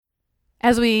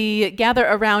As we gather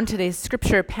around today's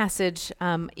scripture passage,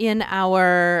 in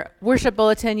our worship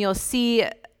bulletin, you'll see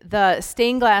the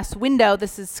stained glass window.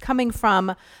 This is coming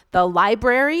from the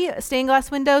library stained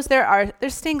glass windows.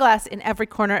 There's stained glass in every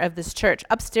corner of this church,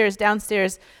 upstairs,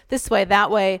 downstairs, this way, that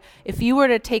way. If you were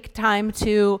to take time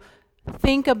to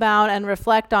think about and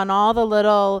reflect on all the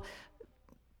little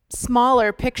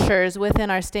smaller pictures within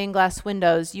our stained glass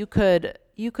windows, you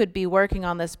could be working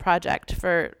on this project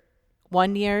for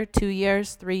 1 year, 2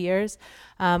 years, 3 years.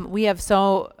 We have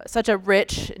such a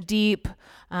rich, deep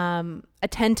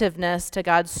attentiveness to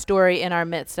God's story in our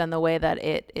midst, and the way that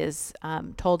it is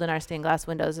told in our stained glass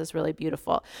windows is really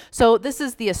beautiful. So this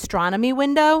is the astronomy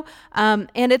window, and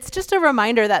it's just a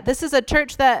reminder that this is a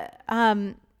church that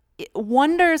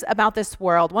wonders about this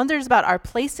world, wonders about our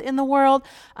place in the world,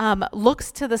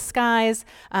 looks to the skies,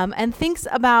 and thinks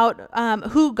about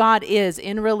who God is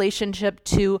in relationship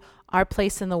to our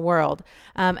place in the world.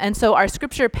 And so our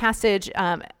scripture passage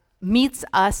meets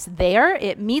us there.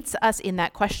 It meets us in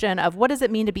that question of what does it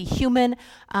mean to be human,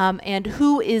 and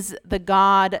who is the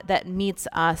God that meets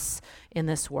us in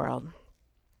this world.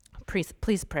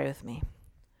 Please pray with me.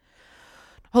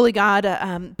 Holy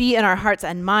God, be in our hearts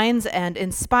and minds and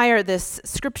inspire this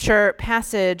scripture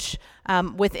passage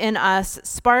within us,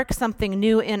 spark something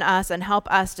new in us, and help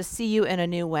us to see you in a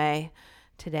new way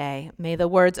today. May the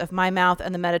words of my mouth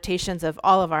and the meditations of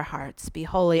all of our hearts be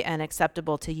holy and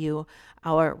acceptable to you,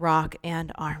 our rock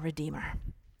and our Redeemer.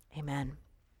 Amen.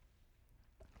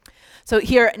 So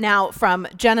here now from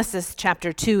Genesis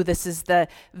chapter 2, this is the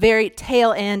very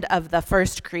tail end of the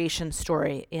first creation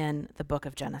story in the book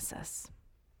of Genesis.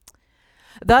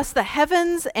 Thus the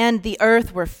heavens and the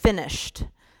earth were finished,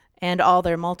 and all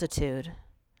their multitude.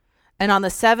 And on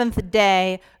the seventh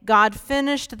day, God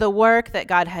finished the work that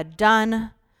God had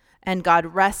done, and God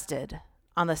rested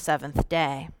on the seventh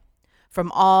day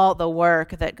from all the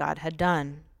work that God had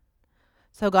done.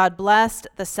 So God blessed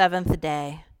the seventh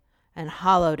day and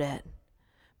hallowed it,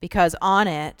 because on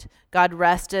it God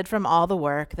rested from all the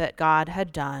work that God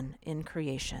had done in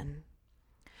creation.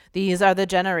 These are the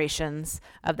generations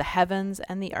of the heavens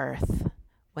and the earth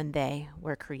when they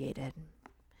were created.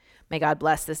 May God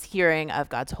bless this hearing of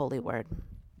God's holy word.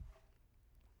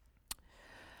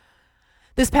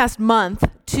 This past month,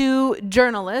 2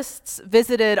 journalists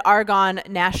visited Argonne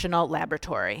National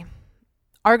Laboratory.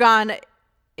 Argonne,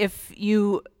 if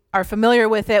you are familiar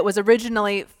with it, was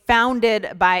originally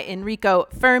founded by Enrico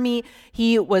Fermi.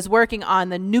 He was working on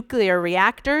the nuclear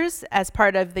reactors as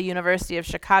part of the University of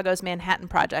Chicago's Manhattan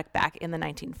Project back in the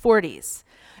 1940s.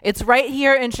 It's right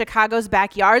here in Chicago's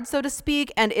backyard, so to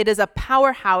speak, and it is a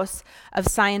powerhouse of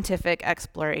scientific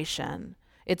exploration.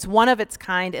 It's one of its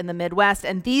kind in the Midwest,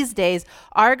 and these days,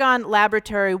 Argonne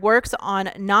Laboratory works on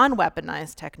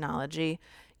non-weaponized technology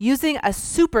using a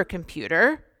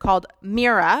supercomputer called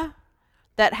Mira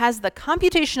that has the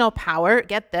computational power,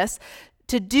 get this,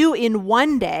 to do in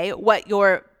one day what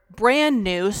your brand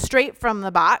new, straight from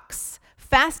the box,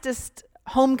 fastest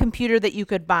home computer that you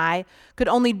could buy could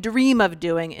only dream of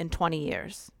doing in 20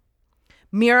 years.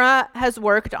 Mira has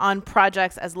worked on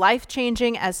projects as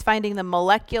life-changing as finding the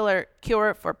molecular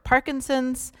cure for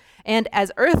Parkinson's, and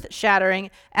as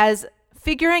earth-shattering as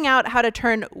figuring out how to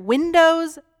turn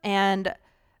windows and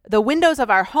the windows of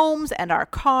our homes and our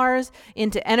cars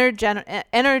into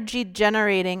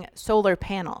energy-generating solar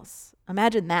panels.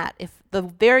 Imagine that, if the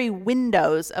very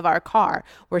windows of our car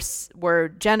were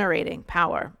generating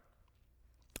power.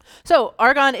 So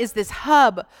Argonne is this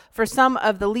hub for some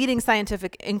of the leading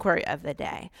scientific inquiry of the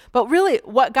day. But really,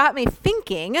 what got me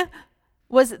thinking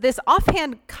was this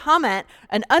offhand comment,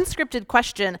 an unscripted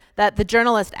question that the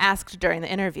journalist asked during the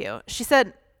interview. She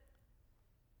said,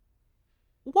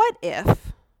 "What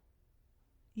if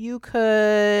you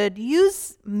could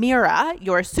use Mira,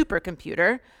 your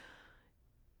supercomputer,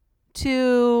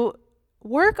 to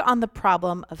work on the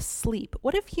problem of sleep?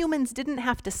 What if humans didn't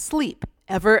have to sleep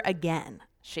ever again?"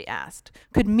 she asked.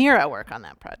 Could Mira work on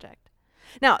that project?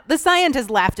 Now, the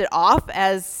scientist laughed it off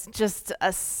as just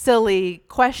a silly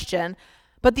question,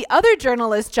 but the other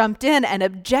journalist jumped in and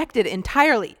objected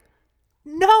entirely.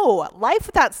 No, life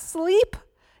without sleep?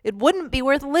 It wouldn't be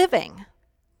worth living.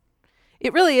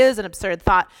 It really is an absurd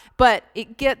thought, but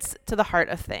it gets to the heart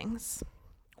of things.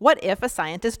 What if a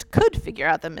scientist could figure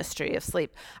out the mystery of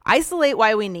sleep, isolate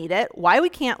why we need it, why we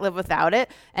can't live without it,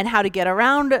 and how to get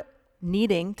around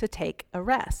needing to take a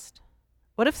rest?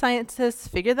 What if scientists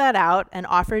figured that out and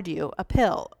offered you a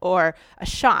pill or a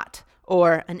shot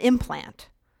or an implant,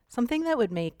 something that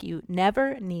would make you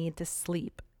never need to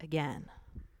sleep again?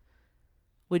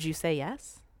 Would you say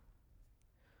yes?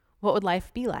 What would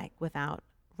life be like without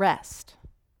rest?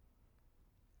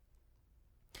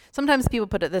 Sometimes people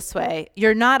put it this way: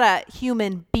 you're not a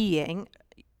human being.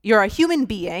 You're a human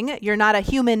being. You're not a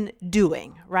human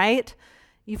doing, right?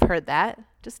 You've heard that.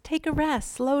 Just take a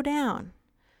rest, slow down.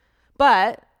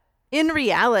 But in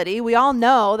reality, we all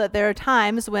know that there are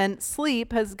times when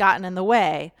sleep has gotten in the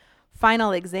way.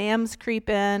 Final exams creep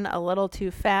in a little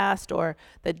too fast, or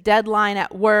the deadline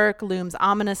at work looms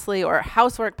ominously, or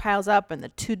housework piles up and the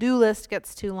to-do list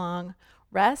gets too long.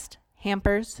 Rest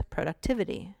hampers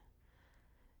productivity.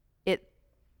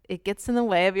 It gets in the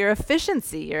way of your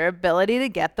efficiency, your ability to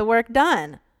get the work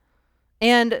done.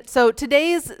 And so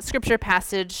today's scripture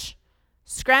passage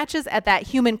scratches at that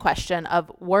human question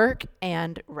of work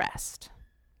and rest.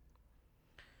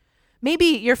 Maybe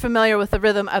you're familiar with the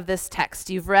rhythm of this text.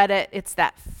 You've read it. It's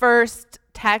that first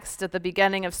text at the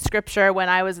beginning of scripture. When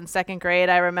I was in second grade,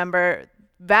 I remember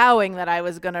vowing that I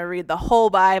was going to read the whole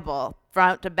Bible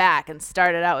front to back and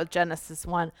started out with Genesis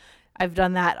 1. I've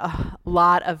done that a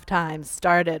lot of times,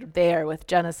 started there with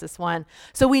Genesis 1.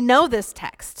 So we know this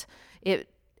text. It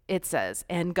says,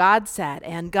 and God said,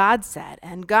 and God said,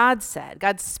 and God said.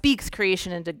 God speaks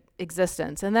creation into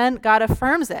existence, and then God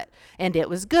affirms it. And it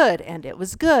was good, and it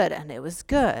was good, and it was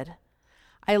good.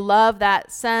 I love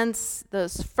that sense,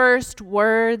 those first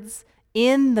words,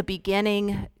 in the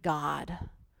beginning, God.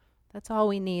 That's all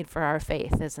we need for our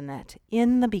faith, isn't it?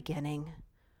 In the beginning,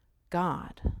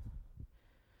 God.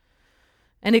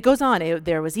 And it goes on.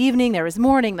 There was evening, there was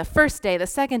morning, the first day, the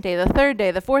second day, the third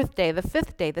day, the fourth day, the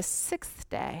fifth day, the sixth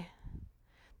day.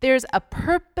 There's a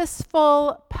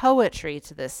purposeful poetry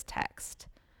to this text.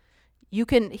 You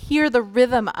can hear the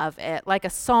rhythm of it like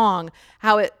a song,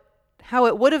 how it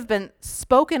would have been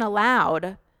spoken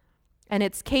aloud, and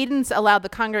its cadence allowed the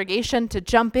congregation to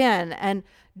jump in and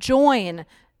join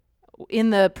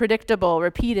in the predictable,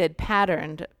 repeated,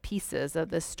 patterned pieces of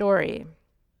this story.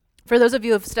 For those of you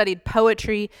who have studied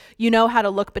poetry, you know how to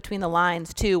look between the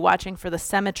lines too, watching for the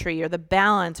symmetry or the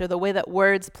balance or the way that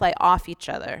words play off each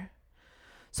other.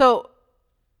 So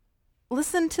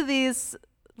listen to these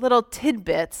little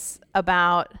tidbits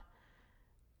about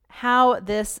how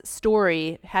this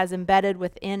story has embedded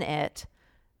within it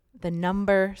the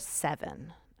number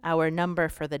 7, our number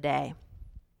for the day.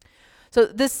 So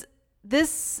this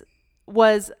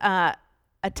was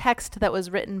a text that was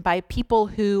written by people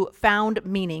who found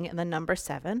meaning in the number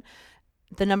 7.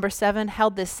 The number 7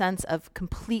 held this sense of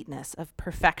completeness, of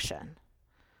perfection.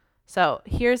 So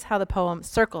here's how the poem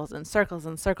circles and circles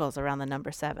and circles around the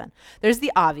number 7. There's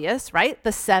the obvious, right?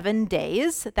 The 7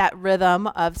 days, that rhythm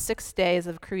of 6 days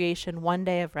of creation, 1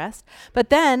 day of rest.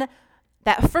 But then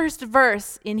that first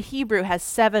verse in Hebrew has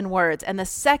 7 words, and the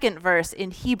second verse in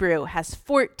Hebrew has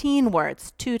 14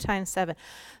 words, 2 times 7.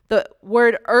 The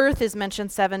word earth is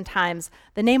mentioned 7 times.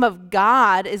 The name of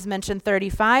God is mentioned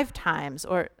 35 times,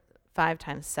 or 5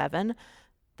 times 7.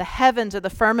 The heavens or the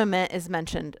firmament is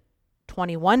mentioned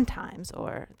 21 times,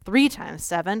 or 3 times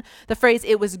 7. The phrase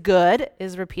 "it was good"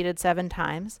 is repeated 7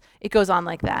 times. It goes on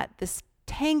like that. This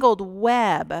tangled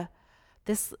web,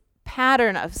 this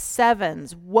pattern of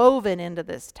 7s woven into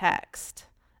this text,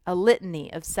 a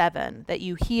litany of 7 that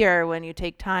you hear when you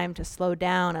take time to slow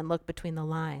down and look between the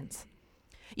lines.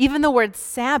 Even the word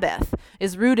Sabbath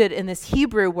is rooted in this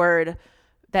Hebrew word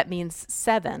that means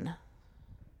 7.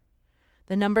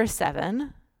 The number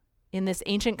 7 in this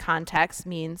ancient context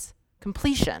means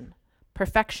completion,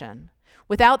 perfection.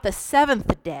 Without the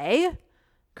 7th day,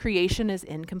 creation is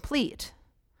incomplete.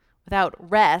 Without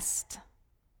rest,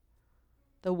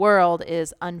 the world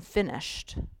is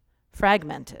unfinished,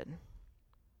 fragmented.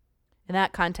 In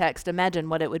that context, imagine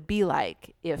what it would be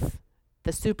like if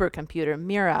the supercomputer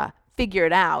Mira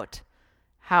figured out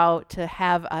how to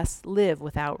have us live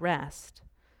without rest.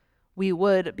 We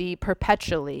would be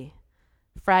perpetually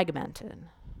fragmented.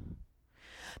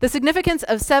 The significance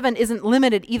of 7 isn't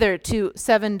limited either to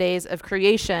 7 days of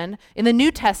creation. In the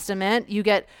New Testament, you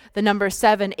get the number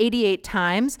 7 88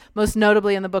 times, most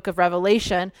notably in the book of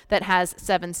Revelation, that has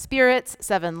 7 spirits,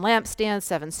 7 lampstands,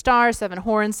 7 stars, 7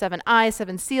 horns, 7 eyes,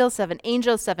 7 seals, 7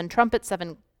 angels, 7 trumpets,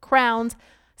 7 crowns,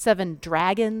 7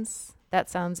 dragons. That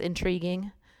sounds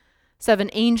intriguing. 7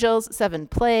 angels, 7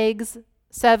 plagues,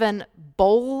 7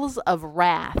 bowls of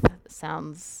wrath.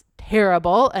 Sounds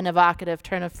terrible, an evocative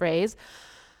turn of phrase.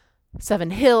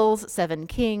 7 hills, 7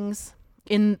 kings.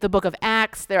 In the book of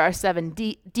Acts, there are 7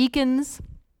 deacons.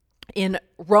 In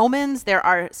Romans, there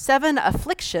are 7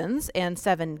 afflictions and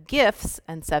 7 gifts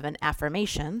and 7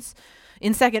 affirmations.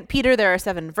 In 2 Peter, there are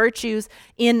 7 virtues.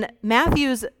 In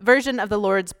Matthew's version of the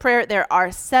Lord's Prayer, there are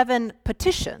 7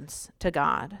 petitions to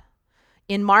God.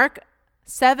 In Mark,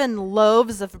 7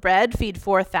 loaves of bread feed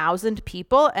 4,000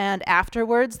 people, and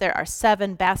afterwards there are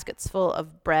 7 baskets full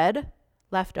of bread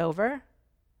left over.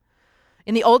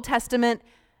 In the Old Testament,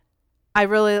 I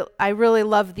really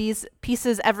love these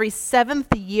pieces. Every 7th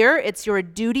year, it's your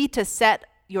duty to set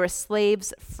your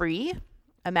slaves free.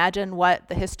 Imagine what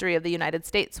the history of the United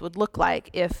States would look like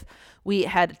if we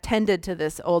had tended to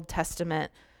this Old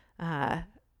Testament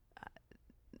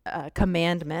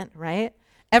commandment, right?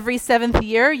 Every 7th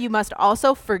year, you must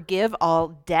also forgive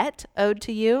all debt owed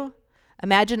to you.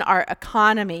 Imagine our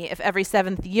economy if every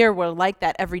 7th year were like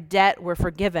that. Every debt were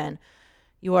forgiven.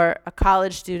 You're a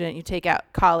college student, you take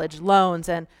out college loans,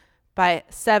 and by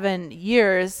 7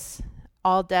 years,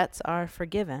 all debts are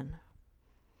forgiven.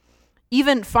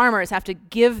 Even farmers have to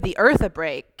give the earth a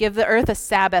break, give the earth a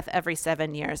Sabbath every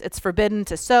 7 years. It's forbidden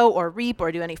to sow or reap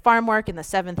or do any farm work in the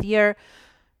 7th year.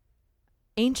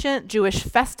 Ancient Jewish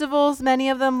festivals, many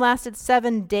of them lasted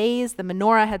 7 days. The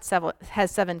menorah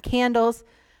has 7 candles.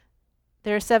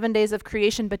 There are 7 days of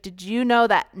creation, but did you know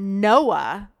that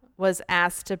Noah was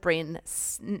asked to bring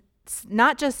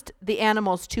not just the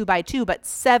animals 2 by 2, but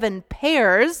 7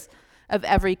 pairs of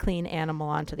every clean animal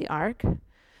onto the ark?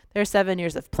 There are 7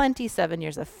 years of plenty, 7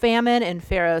 years of famine in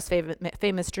Pharaoh's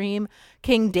famous dream.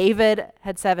 King David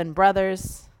had 7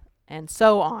 brothers, and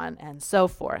so on and so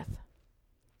forth.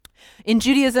 In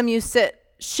Judaism, you sit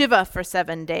Shiva for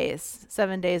 7 days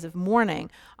of mourning.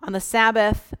 On the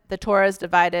Sabbath, the Torah is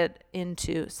divided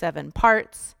into 7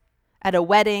 parts. At a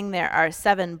wedding, there are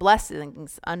 7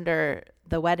 blessings under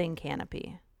the wedding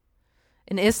canopy.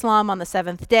 In Islam, on the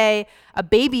 7th day, a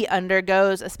baby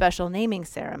undergoes a special naming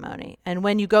ceremony. And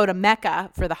when you go to Mecca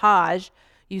for the Hajj,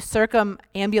 you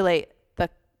circumambulate the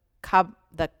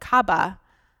Kaaba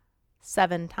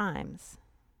 7 times.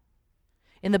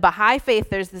 In the Baha'i faith,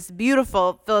 there's this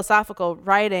beautiful philosophical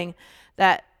writing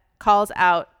that's called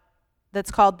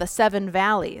the 7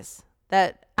 Valleys,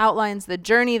 that outlines the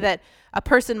journey that a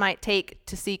person might take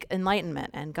to seek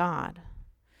enlightenment and God.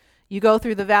 You go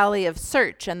through the valley of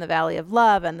search and the valley of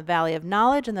love and the valley of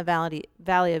knowledge and the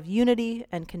valley of unity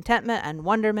and contentment and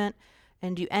wonderment,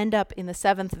 and you end up in the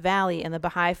 7th valley in the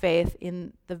Baha'i faith,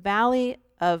 in the valley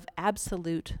of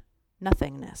absolute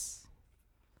nothingness.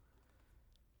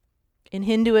 In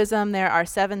Hinduism, there are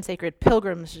 7 sacred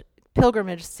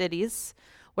pilgrimage cities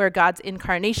where God's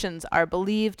incarnations are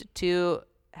believed to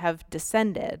have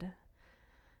descended.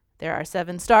 There are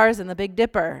 7 stars in the Big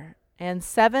Dipper and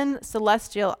 7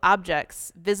 celestial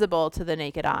objects visible to the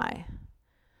naked eye.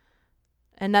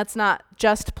 And that's not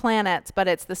just planets, but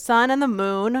it's the sun and the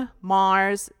moon,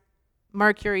 Mars,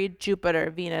 Mercury, Jupiter,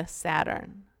 Venus,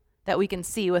 Saturn, that we can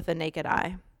see with the naked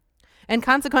eye. And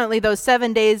consequently, those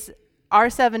 7 days, our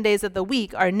 7 days of the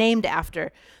week, are named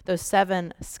after those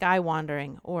 7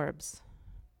 sky-wandering orbs.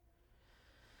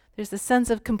 There's a sense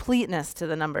of completeness to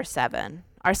the number 7.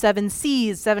 Our 7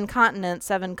 seas, 7 continents,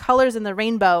 7 colors in the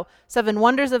rainbow, 7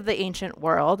 wonders of the ancient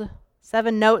world,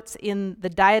 7 notes in the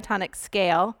diatonic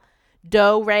scale,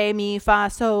 do, re, mi, fa,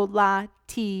 sol, la,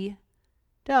 ti,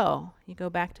 do. You go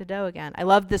back to do again. I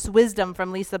love this wisdom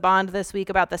from Lisa Bond this week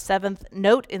about the 7th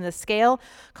note in the scale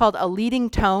called a leading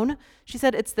tone. She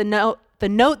said it's the note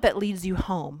that leads you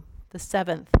home. The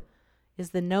 7th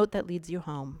is the note that leads you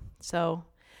home. So,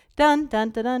 dun, dun,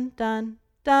 dun, dun, dun,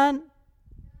 dun,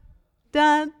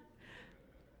 dun.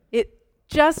 It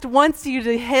just wants you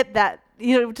to hit that,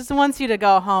 just wants you to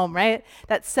go home, right?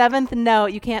 That 7th note,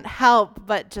 you can't help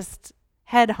but just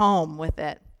head home with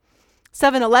it.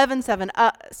 7-Eleven, 7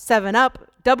 Up,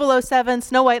 007,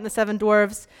 Snow White and the 7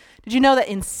 Dwarfs. Did you know that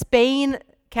in Spain,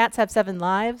 cats have 7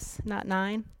 lives, not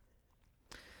 9?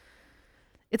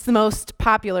 It's the most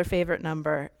popular favorite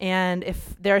number. And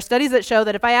if there are studies that show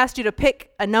that if I asked you to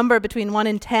pick a number between 1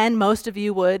 and 10, most of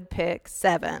you would pick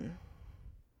 7.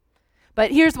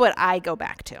 But here's what I go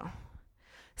back to.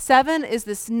 7 is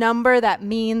this number that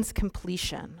means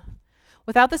completion.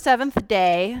 Without the 7th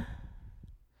day,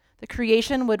 the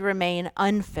creation would remain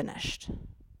unfinished.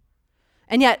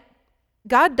 And yet,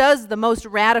 God does the most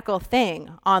radical thing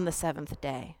on the 7th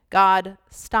day. God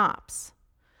stops.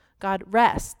 God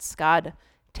rests. God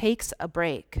takes a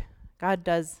break. God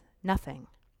does nothing.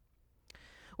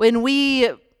 When we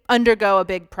undergo a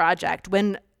big project,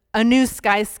 when a new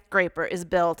skyscraper is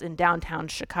built in downtown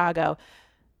Chicago,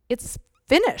 it's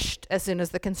finished as soon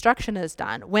as the construction is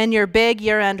done. When your big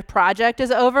year-end project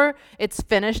is over, it's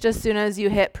finished as soon as you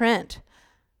hit print.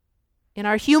 In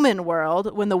our human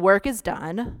world, when the work is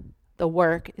done, the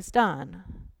work is done.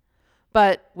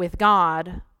 But with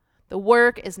God, the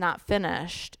work is not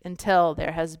finished until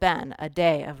there has been a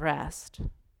day of rest.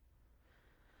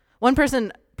 One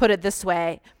person put it this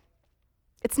way: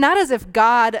 it's not as if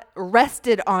God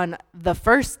rested on the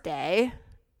first day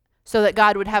so that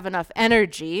God would have enough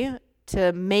energy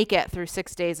to make it through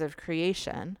 6 days of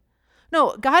creation.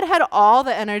 No, God had all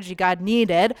the energy God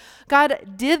needed.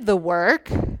 God did the work.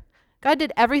 God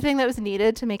did everything that was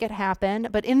needed to make it happen,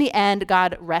 but in the end,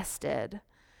 God rested.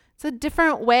 It's a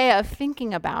different way of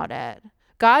thinking about it.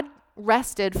 God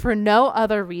rested for no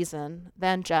other reason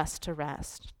than just to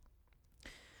rest.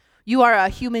 You are a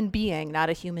human being, not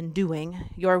a human doing.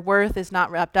 Your worth is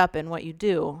not wrapped up in what you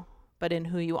do, but in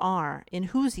who you are, in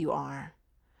whose you are.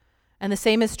 And the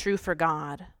same is true for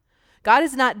God. God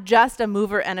is not just a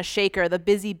mover and a shaker, the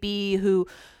busy bee who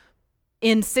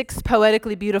in 6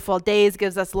 poetically beautiful days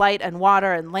gives us light and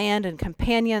water and land and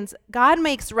companions. God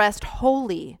makes rest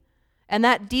holy. And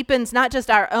that deepens not just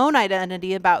our own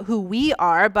identity about who we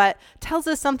are, but tells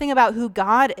us something about who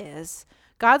God is.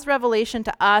 God's revelation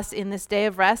to us in this day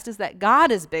of rest is that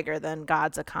God is bigger than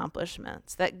God's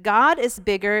accomplishments, that God is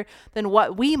bigger than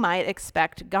what we might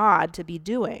expect God to be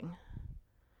doing.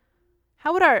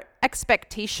 How would our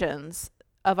expectations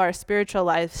of our spiritual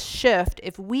lives shift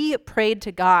if we prayed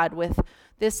to God with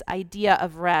this idea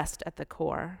of rest at the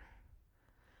core?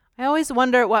 I always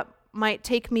wonder what might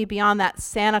take me beyond that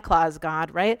Santa Claus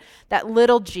God, right? That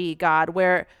little g God,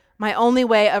 where my only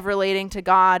way of relating to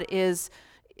God is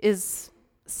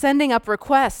sending up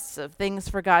requests of things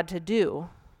for God to do.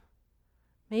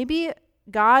 Maybe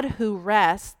God who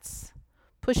rests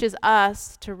pushes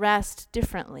us to rest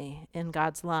differently in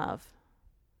God's love.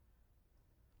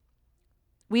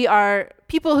 We are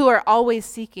people who are always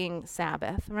seeking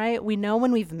Sabbath, right? We know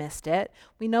when we've missed it.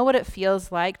 We know what it feels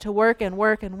like to work and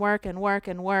work and work and work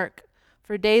and work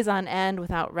for days on end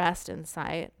without rest in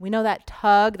sight. We know that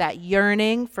tug, that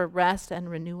yearning for rest and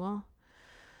renewal.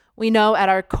 We know at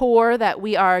our core that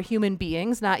we are human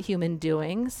beings, not human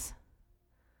doings.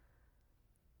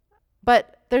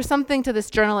 But there's something to this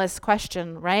journalist's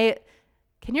question, right?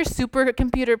 Can your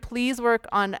supercomputer please work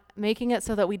on making it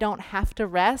so that we don't have to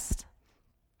rest?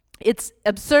 It's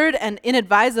absurd and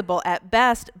inadvisable at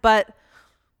best, but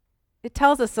it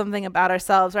tells us something about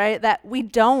ourselves, right? That we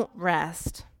don't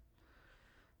rest.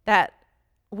 That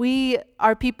we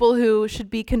are people who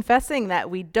should be confessing that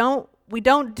we don't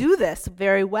do this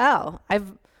very well.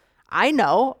 I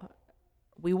know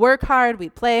we work hard, we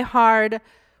play hard,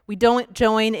 we don't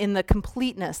join in the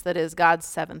completeness that is God's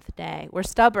seventh day. We're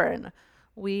stubborn.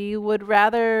 We would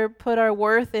rather put our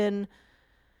worth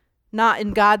not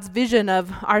in God's vision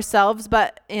of ourselves,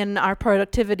 but in our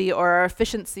productivity or our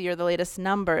efficiency or the latest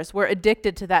numbers. We're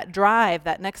addicted to that drive,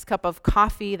 that next cup of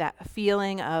coffee, that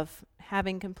feeling of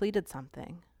having completed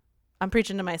something. I'm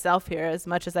preaching to myself here as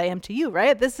much as I am to you,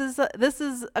 right? This is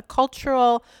a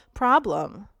cultural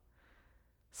problem.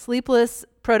 Sleepless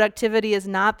productivity is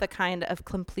not the kind of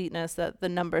completeness that the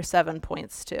number 7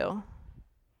 points to.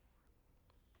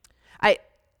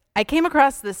 I came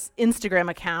across this Instagram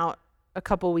account a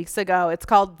couple weeks ago. It's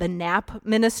called The Nap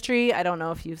Ministry. I don't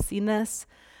know if you've seen this.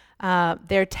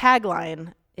 Their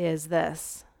tagline is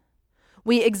this: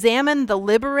 "We examine the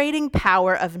liberating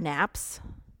power of naps.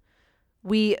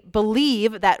 We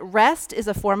believe that rest is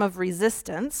a form of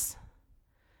resistance,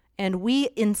 and we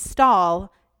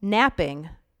install napping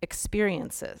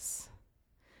experiences."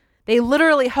 They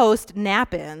literally host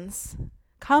nap-ins.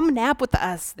 Come nap with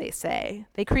us, they say.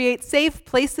 They create safe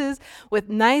places with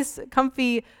nice,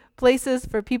 comfy places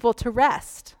for people to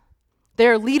rest.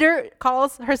 Their leader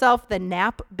calls herself the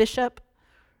Nap Bishop.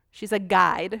 She's a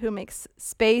guide who makes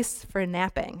space for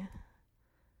napping.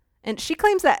 And she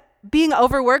claims that being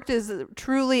overworked is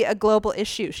truly a global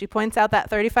issue. She points out that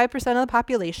 35% of the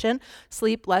population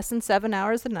sleep less than 7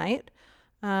 hours a night.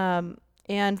 And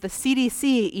the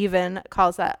CDC even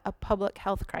calls that a public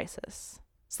health crisis.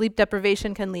 Sleep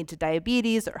deprivation can lead to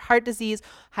diabetes or heart disease,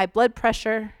 high blood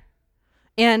pressure.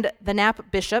 And the Nap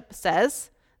Bishop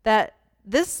says that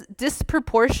this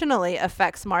disproportionately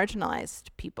affects marginalized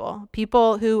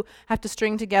people who have to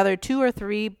string together 2 or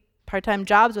 3 part-time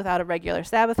jobs without a regular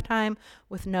Sabbath time,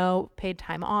 with no paid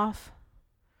time off.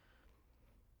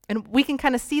 And we can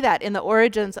kind of see that in the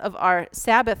origins of our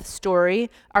Sabbath story.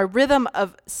 Our rhythm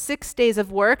of 6 days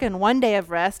of work and 1 day of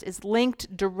rest is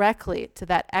linked directly to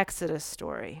that Exodus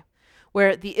story,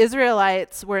 where the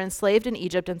Israelites were enslaved in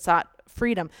Egypt and sought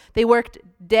freedom. They worked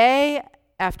day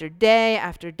after day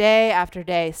after day after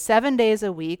day, 7 days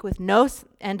a week with no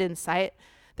end in sight.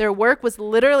 Their work was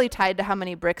literally tied to how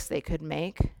many bricks they could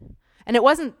make. And it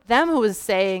wasn't them who was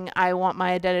saying, I want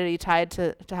my identity tied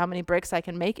to how many bricks I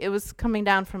can make. It was coming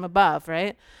down from above,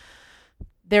 right?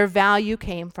 Their value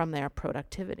came from their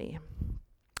productivity.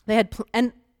 They had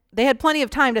plenty of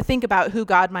time to think about who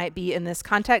God might be in this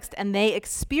context, and they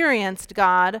experienced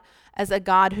God as a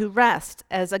God who rests,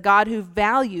 as a God who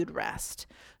valued rest,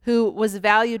 who was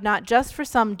valued not just for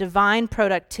some divine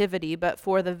productivity, but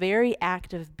for the very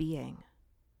act of being.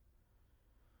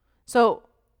 So,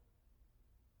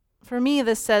 for me,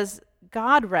 this says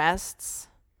God rests,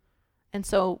 and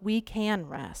so we can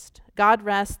rest. God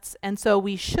rests, and so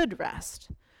we should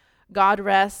rest. God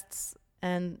rests,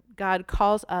 and God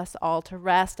calls us all to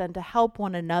rest and to help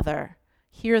one another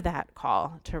hear that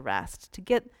call to rest, to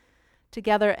get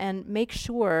together and make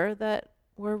sure that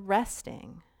we're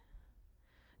resting.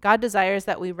 God desires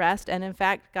that we rest, and in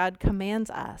fact, God commands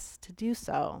us to do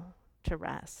so, to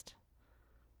rest.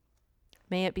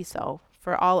 May it be so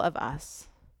for all of us.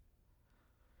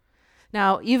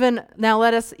 Now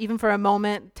let us, even for a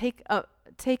moment,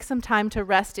 take some time to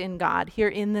rest in God here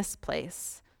in this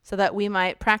place, so that we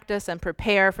might practice and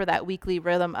prepare for that weekly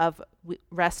rhythm of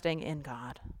resting in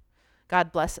God.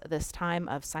 God bless this time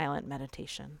of silent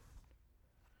meditation.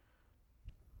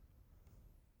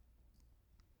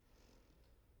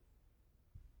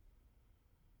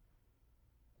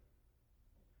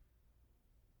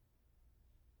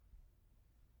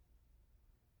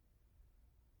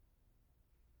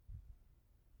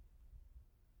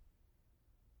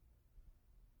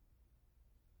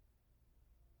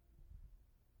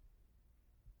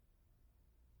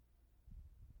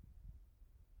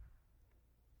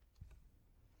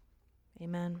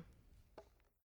 Amen.